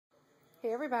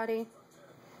Hey everybody.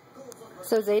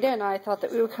 So Zayda and I thought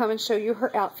that we would come and show you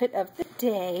her outfit of the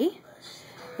day.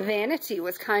 Vanity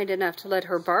was kind enough to let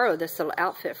her borrow this little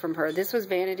outfit from her. This was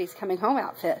Vanity's coming home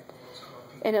outfit.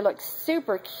 And it looked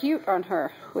super cute on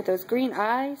her with those green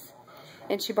eyes.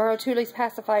 And she borrowed Tully's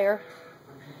pacifier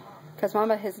because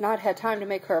Mama has not had time to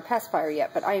make her a pacifier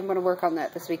yet, but I am going to work on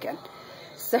that this weekend.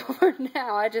 So for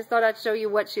now, I just thought I'd show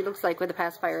you what she looks like with the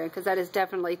pacifier in, because that is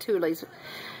definitely Tully's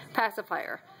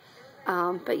pacifier.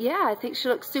 But yeah, I think she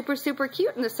looks super, super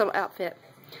cute in this little outfit.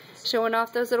 Showing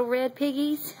off those little red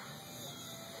piggies.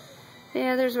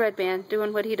 Yeah, there's Red Band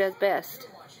doing what he does best.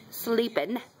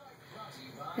 Sleeping.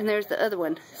 And there's the other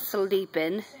one.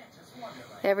 Sleeping.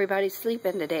 Everybody's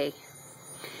sleeping today.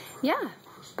 Yeah,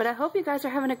 but I hope you guys are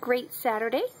having a great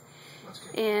Saturday.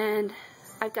 And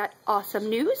I've got awesome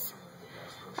news.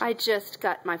 I just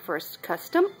got my first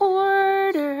custom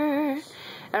order.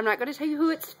 I'm not going to tell you who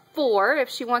it's for. If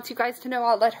she wants you guys to know,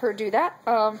 I'll let her do that.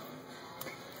 But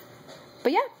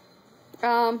yeah,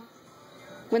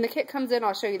 when the kit comes in,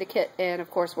 I'll show you the kit and, of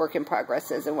course, work in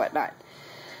progresses and whatnot.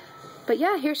 But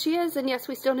yeah, here she is. And yes,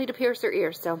 we still need to pierce her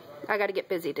ears, so I got to get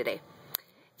busy today.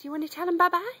 Do you want to tell them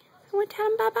bye-bye? I want to tell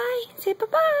them bye-bye. Say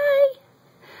bye-bye.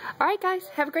 All right, guys.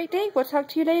 Have a great day. We'll talk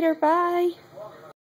to you later. Bye.